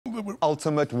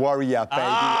Ultimate Warrior, baby.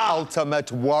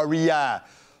 Ultimate Warrior.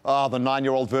 Oh, the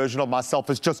 9-year-old version of myself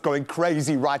is just going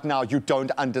crazy right now. You don't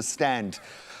understand.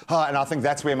 And I think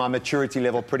that's where my maturity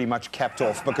level pretty much capped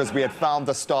off, because we had found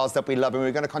the stars that we love, and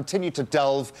we're going to continue to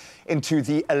delve into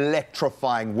the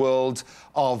electrifying world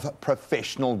of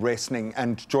professional wrestling.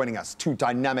 And joining us, 2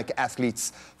 dynamic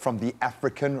athletes from the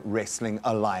African Wrestling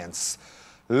Alliance.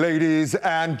 Ladies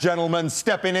and gentlemen,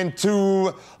 stepping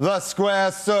into the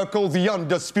square circle, the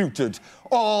undisputed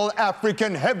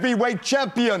all-African heavyweight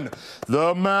champion,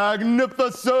 the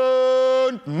magnificent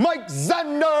Mike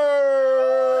Xander!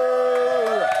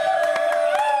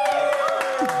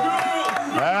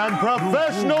 And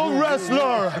professional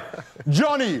wrestler,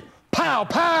 Johnny Pow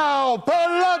Pow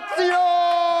Palazzio!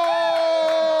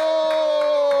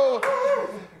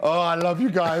 Oh, I love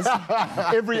you guys.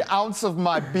 Every ounce of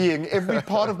my being, every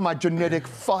part of my genetic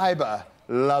fiber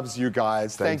loves you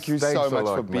guys. Thank you so much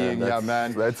for being here,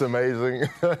 man. That's amazing.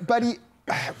 Buddy,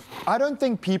 I don't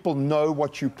think people know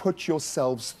what you put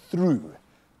yourselves through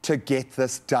to get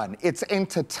this done. It's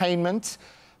entertainment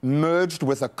merged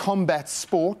with a combat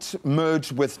sport,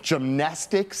 merged with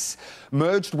gymnastics,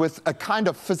 merged with a kind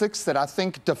of physics that I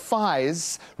think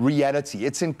defies reality.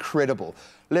 It's incredible.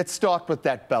 Let's start with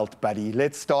that belt, buddy.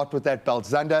 Let's start with that belt.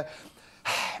 Xander,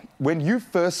 when you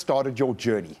first started your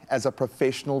journey as a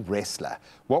professional wrestler,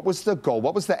 what was the goal?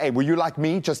 What was the aim? Were you like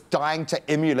me, just dying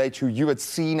to emulate who you had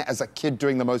seen as a kid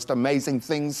doing the most amazing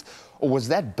things? Or was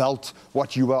that belt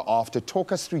what you were after?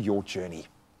 Talk us through your journey.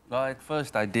 Well, at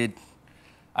first I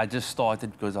just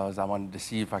started because I wanted to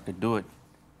see if I could do it.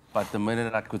 But the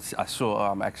minute I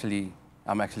saw I'm actually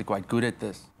quite good at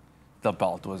this, the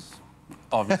belt was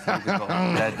obviously the goal.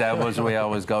 That was where I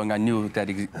was going. I knew that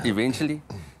eventually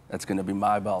that's going to be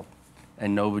my belt,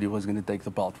 and nobody was going to take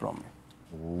the belt from me.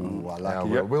 Ooh, I like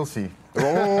it. it. We'll see.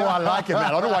 Oh, I like it, man.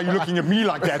 I don't know why you're looking at me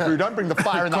like that, bro. Don't bring the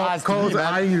fire in the eyes to me,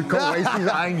 man. Eyeing you. Cole Wasting's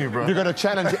eyeing you, bro. You're going to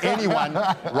challenge anyone.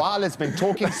 Ryle has been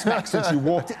talking smack since you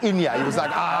walked in here. He was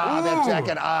like, that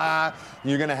jacket,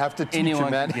 You're going to have to teach him,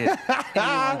 man. Anyone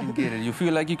can get it. You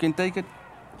feel like you can take it?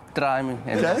 Try me.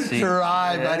 Just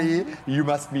try, buddy. You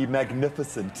must be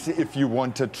magnificent if you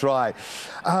want to try.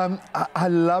 I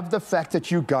love the fact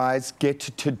that you guys get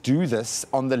to do this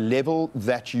on the level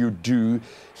that you do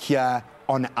here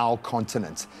on our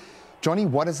continent. Johnny,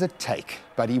 what does it take,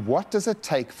 buddy? What does it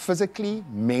take physically,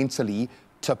 mentally,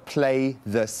 to play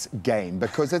this game?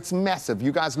 Because it's massive.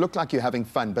 You guys look like you're having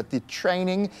fun, but the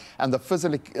training and the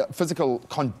physical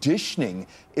conditioning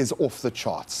is off the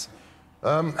charts.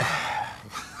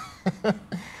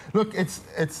 Look, it's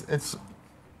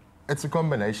a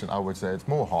combination, I would say. It's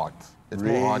more heart. It's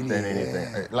more heart than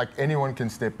anything. Like, anyone can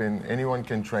step in, anyone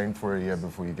can train for a year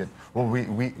before you get. Well,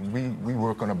 we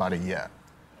work on about a year.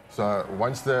 So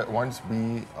once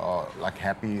we are like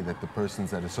happy that the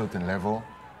person's at a certain level,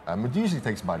 it usually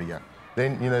takes about a year.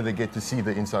 Then they get to see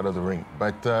the inside of the ring.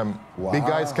 But big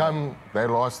guys come, they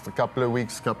last a couple of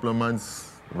weeks, couple of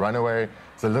months, run away.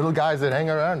 It's the little guys that hang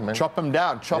around, man. Chop them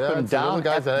down, chop them down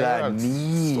guys at the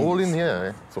knees. It's all in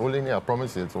here. It's all in here. I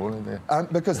promise you, it's all in there.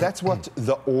 Because that's what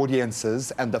the audiences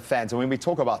and the fans, and when we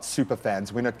talk about super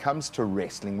fans, when it comes to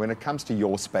wrestling, when it comes to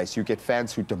your space, you get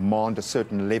fans who demand a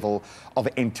certain level of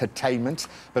entertainment,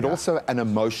 but also an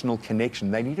emotional connection.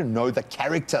 They need to know the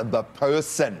character, the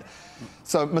person.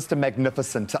 So, Mr.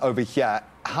 Magnificent over here,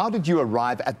 how did you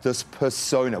arrive at this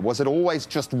persona? Was it always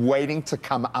just waiting to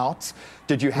come out?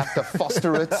 Did you have to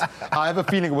foster it? I have a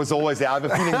feeling it was always there. I have a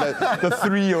feeling that the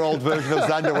 3-year-old version of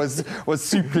Xander was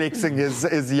suplexing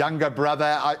his younger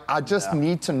brother. I just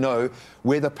need to know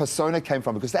where the persona came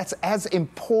from, because that's as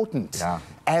important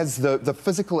as the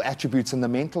physical attributes in the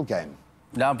mental game.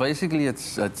 Now, basically,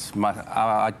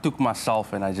 I took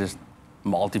myself and I just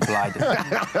multiplied it.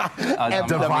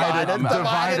 Divided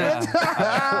it.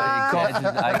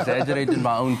 I exaggerated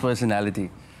my own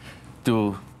personality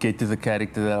to get to the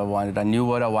character that I wanted. I knew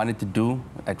what I wanted to do.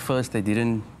 At first, they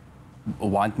didn't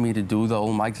want me to do the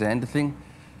whole Mike Xander thing,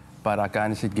 but I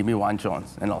kind of said, give me one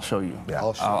chance and I'll show you. Yeah.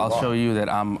 I'll show you that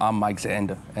I'm Mike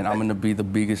Xander, and I'm going to be the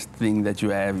biggest thing that you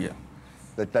have here.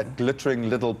 That glittering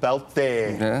little belt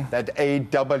there, that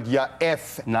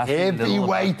AWF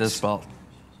heavyweight. This belt.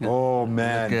 Oh,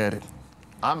 man. Look at it.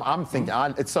 I'm thinking,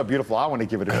 it's so beautiful, I want to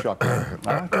give it a shot.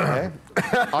 Okay.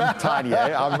 I'm tiny,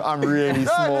 eh? I'm really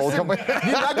small. You're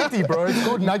nuggety, bro. It's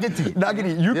called nuggety.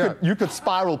 Nuggety, you could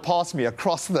spiral past me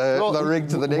across the ring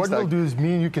to the next. What we'll do is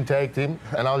me and you can tag him,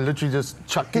 and I'll literally just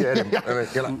chuck you at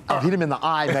him. I'll hit him in the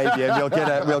eye, maybe, and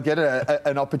we'll get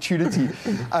an opportunity.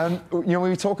 When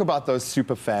we talk about those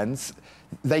super fans,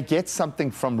 they get something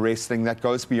from wrestling that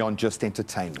goes beyond just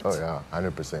entertainment. Oh, yeah,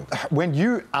 100%. When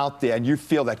you out there and you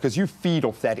feel that, because you feed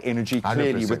off that energy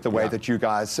clearly with the way yeah. that you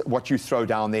guys, what you throw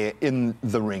down there in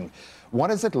the ring, what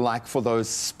is it like for those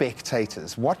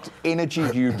spectators? What energy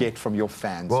do you get from your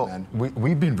fans, Well, man?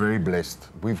 we've been very blessed.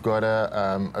 We've got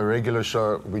a regular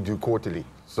show we do quarterly.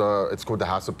 So it's called the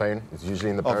House of Pain. It's usually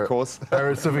in the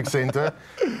Paris Civic Centre.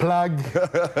 Plug.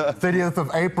 30th of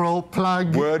April.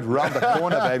 Plug. Word round the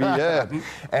corner, baby. Yeah.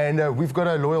 And we've got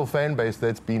a loyal fan base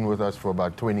that's been with us for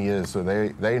about 20 years. So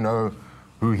they know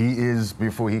who he is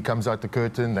before he comes out the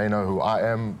curtain. They know who I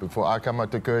am before I come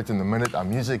out the curtain. The minute our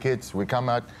music hits, we come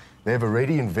out. They've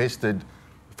already invested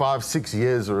 5-6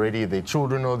 years already. Their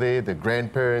children are there, their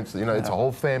grandparents. You know, it's a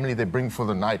whole family they bring for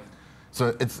the night.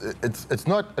 So it's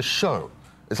not a show.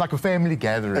 It's like a family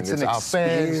gathering. It's an our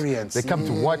experience. fans. They come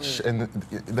to watch and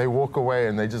they walk away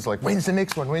and they just like, when's the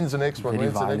next one? When's the next one? Very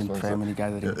When's the next violent one? family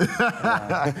gathering.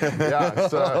 Yeah,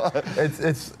 so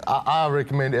I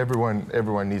recommend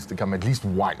everyone needs to come at least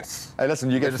once. Hey,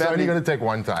 listen, you get It's only going to take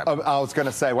one time. I was going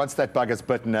to say, once that bug is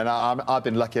bitten, and I've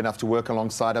been lucky enough to work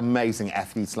alongside amazing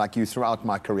athletes like you throughout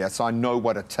my career, so I know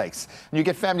what it takes. And you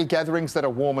get family gatherings that are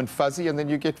warm and fuzzy, and then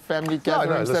you get family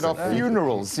gatherings that are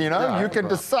funerals, you know? You can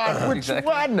decide which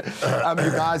one.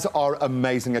 You guys are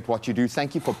amazing at what you do.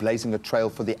 Thank you for blazing a trail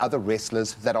for the other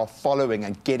wrestlers that are following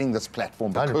and getting this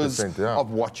platform because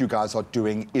of what you guys are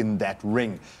doing in that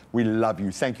ring. We love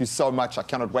you. Thank you so much. I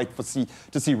cannot wait to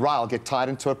see Ryle get tied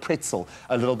into a pretzel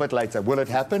a little bit later. Will it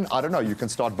happen? I don't know. You can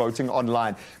start voting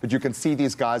online. But you can see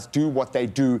these guys do what they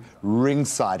do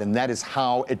ringside, and that is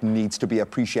how it needs to be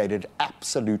appreciated.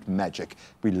 Absolute magic.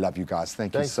 We love you guys.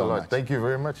 Thank you so much. Thank you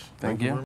very much. Thank you.